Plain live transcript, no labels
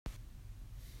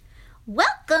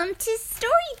Welcome to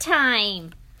story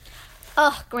time.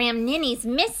 Oh, Graham Ninny's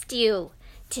missed you.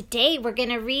 Today we're going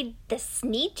to read The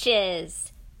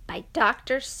Sneetches by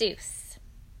Dr. Seuss.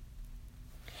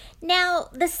 Now,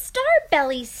 the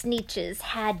star-belly Sneetches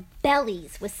had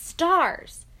bellies with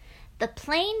stars. The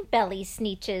plain-belly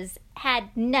Sneetches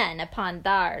had none upon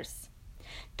theirs.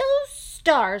 Those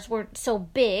stars weren't so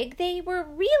big, they were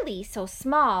really so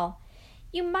small.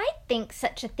 You might think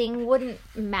such a thing wouldn't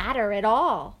matter at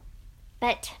all.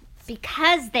 But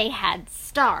because they had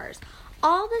stars,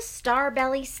 all the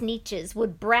star-belly Sneetches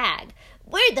would brag,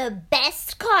 "We're the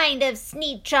best kind of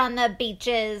Sneetch on the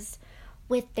beaches."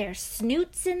 With their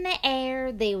snoots in the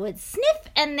air, they would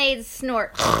sniff and they'd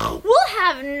snort. "We'll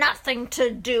have nothing to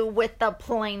do with the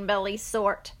plain-belly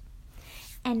sort."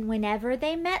 And whenever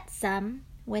they met some,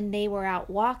 when they were out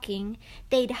walking,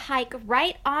 they'd hike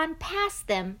right on past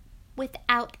them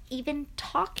without even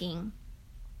talking.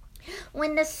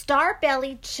 When the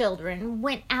star-bellied children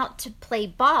went out to play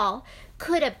ball,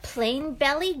 could a plain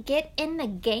belly get in the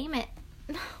game?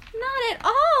 Not at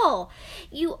all.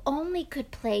 You only could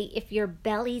play if your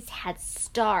bellies had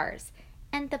stars,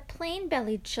 and the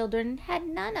plain-bellied children had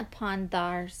none upon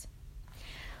theirs.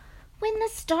 When the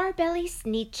star-belly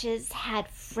Sneetches had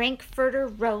Frankfurter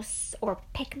roasts, or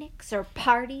picnics, or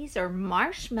parties, or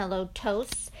marshmallow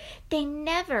toasts, they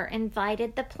never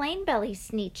invited the plain-belly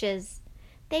Sneetches.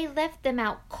 They left them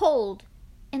out cold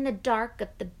in the dark of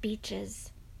the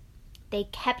beaches. They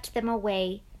kept them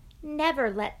away,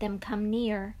 never let them come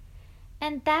near,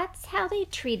 and that's how they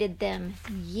treated them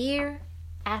year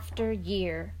after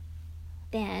year.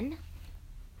 Then,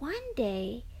 one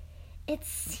day, it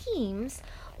seems,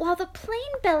 while the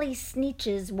plain-belly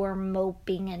Sneetches were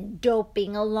moping and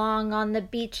doping along on the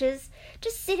beaches,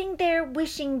 just sitting there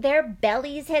wishing their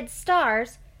bellies had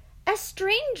stars, a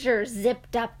stranger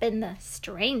zipped up in the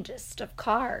strangest of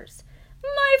cars.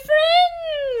 "My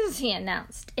friends," he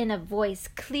announced in a voice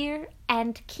clear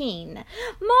and keen,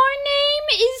 "my name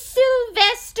is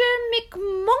Sylvester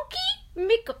McMonkey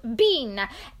McBean,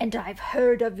 and I've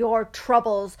heard of your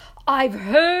troubles. I've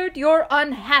heard you're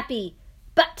unhappy,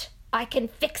 but I can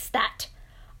fix that.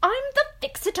 I'm the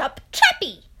fix-it-up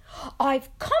chappie. I've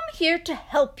come here to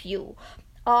help you.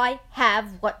 I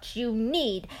have what you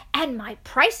need, and my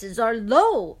prices are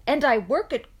low, and I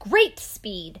work at great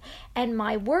speed, and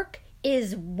my work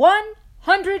is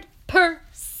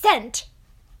 100%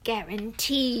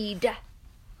 guaranteed."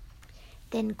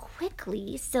 Then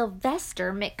quickly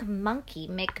Sylvester McMonkey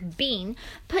McBean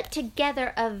put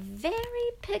together a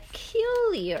very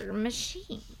peculiar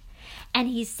machine, and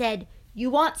he said,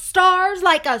 "You want stars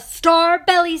like a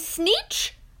star-belly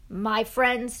Sneetch? My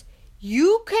friends,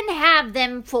 you can have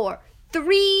them for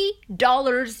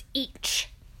 $3 each.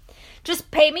 Just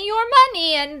pay me your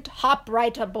money and hop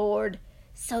right aboard."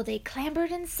 So they clambered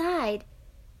inside.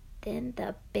 Then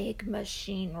the big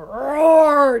machine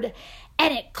roared,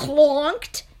 and it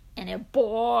clonked, and it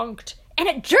bonked, and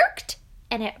it jerked,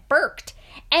 and it burked,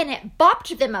 and it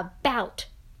bopped them about.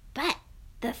 But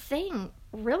the thing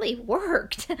really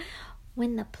worked.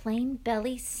 When the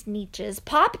plain-belly Sneetches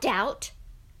popped out,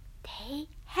 they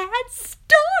had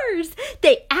stars.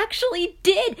 They actually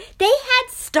did. They had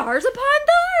stars upon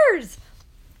theirs.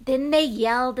 Then they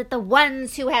yelled at the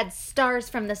ones who had stars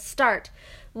from the start,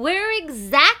 "We're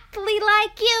exactly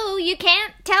like you. You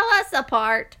can't tell us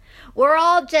apart. We're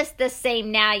all just the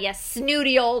same now, you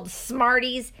snooty old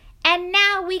smarties. And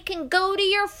now we can go to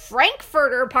your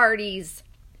Frankfurter parties."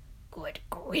 "Good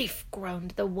grief,"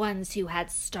 groaned the ones who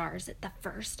had stars at the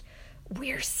first.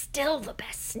 "We're still the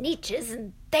best Sneetches,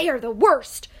 and they are the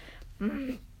worst.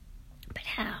 But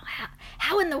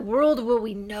how in the world will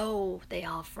we know?" They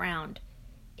all frowned.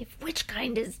 "If which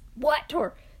kind is what,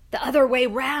 or the other way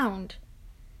round?"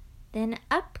 Then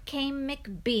up came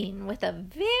McBean with a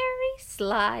very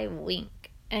sly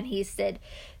wink, and he said,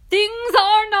 "Things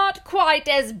are not quite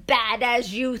as bad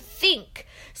as you think.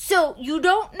 So you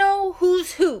don't know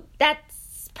who's who.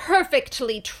 That's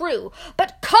perfectly true.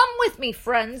 But come with me,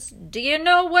 friends. Do you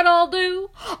know what I'll do?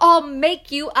 I'll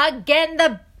make you again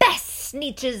the best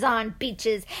Sneetches on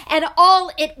beaches, and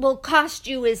all it will cost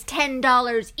you is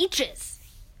 $10 eaches."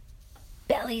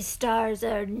 "Belly stars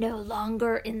are no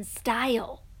longer in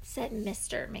style," said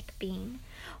Mr. McBean.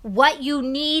 "What you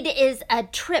need is a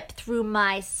trip through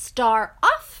my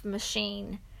star-off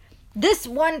machine. This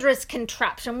wondrous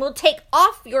contraption will take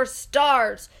off your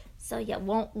stars, so you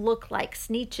won't look like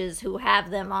Sneetches who have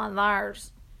them on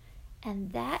theirs."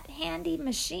 And that handy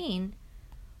machine,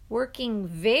 working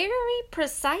very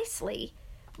precisely,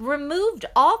 removed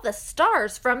all the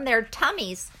stars from their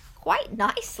tummies quite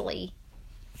nicely.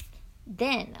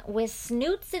 Then, with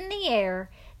snoots in the air,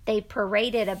 they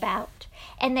paraded about,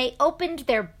 and they opened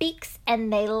their beaks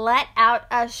and they let out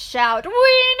a shout.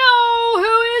 We know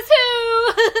who is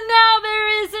who, now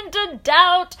there isn't a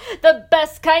doubt. The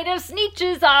best kind of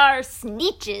Sneetches are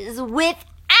Sneetches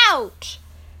without.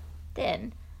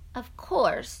 Then, of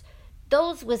course,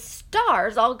 those with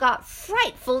stars all got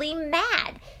frightfully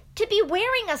mad. To be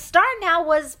wearing a star now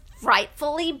was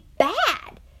frightfully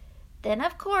bad. Then,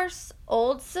 of course,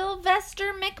 old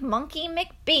Sylvester McMonkey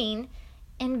McBean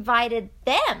invited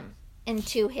them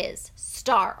into his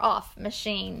star-off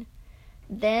machine.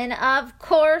 Then, of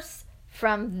course,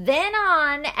 from then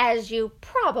on, as you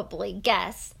probably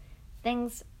guess,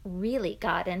 things really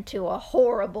got into a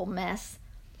horrible mess.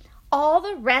 All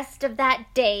the rest of that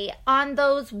day, on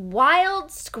those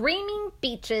wild, screaming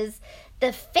beaches,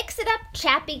 the fix-it-up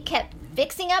chappie kept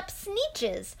fixing up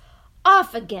Sneetches.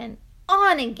 Off again,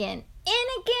 on again,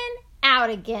 in again, out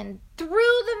again. Through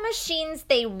the machines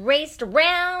they raced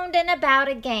round and about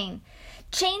again,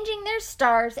 changing their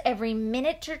stars every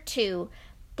minute or two.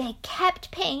 They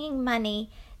kept paying money,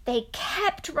 they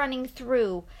kept running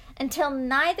through, until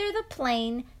neither the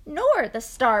plane nor the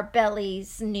star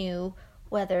bellies knew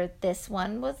whether this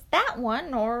one was that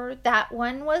one, or that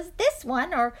one was this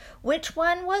one, or which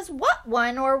one was what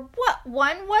one, or what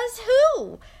one was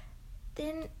who.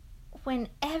 Then, when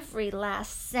every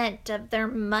last cent of their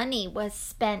money was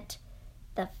spent,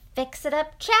 the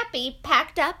fix-it-up chappie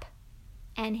packed up,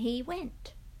 and he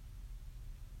went.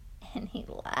 And he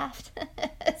laughed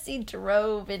as he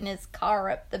drove in his car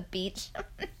up the beach.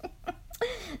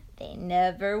 They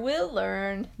never will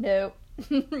learn. No,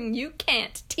 you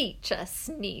can't teach a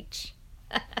Sneetch.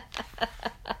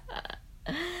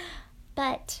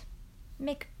 But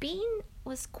McBean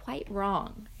was quite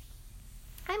wrong.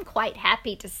 I'm quite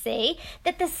happy to say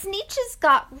that the Sneetches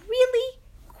got really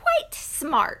quite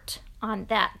smart on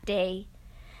that day.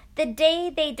 The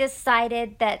day they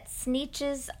decided that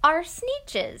Sneetches are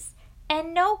Sneetches,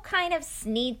 and no kind of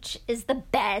Sneetch is the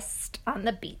best on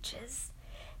the beaches.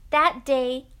 That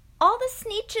day, all the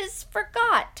Sneetches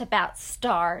forgot about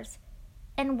stars,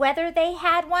 and whether they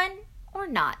had one or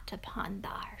not upon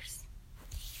theirs.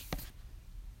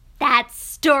 That's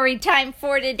story time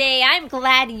for today. I'm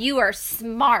glad you are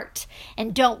smart,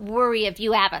 and don't worry if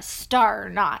you have a star or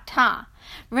not, huh?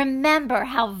 Remember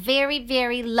how very,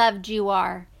 very loved you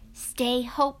are. Stay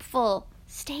hopeful,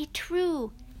 stay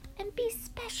true, and be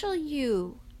special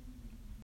you.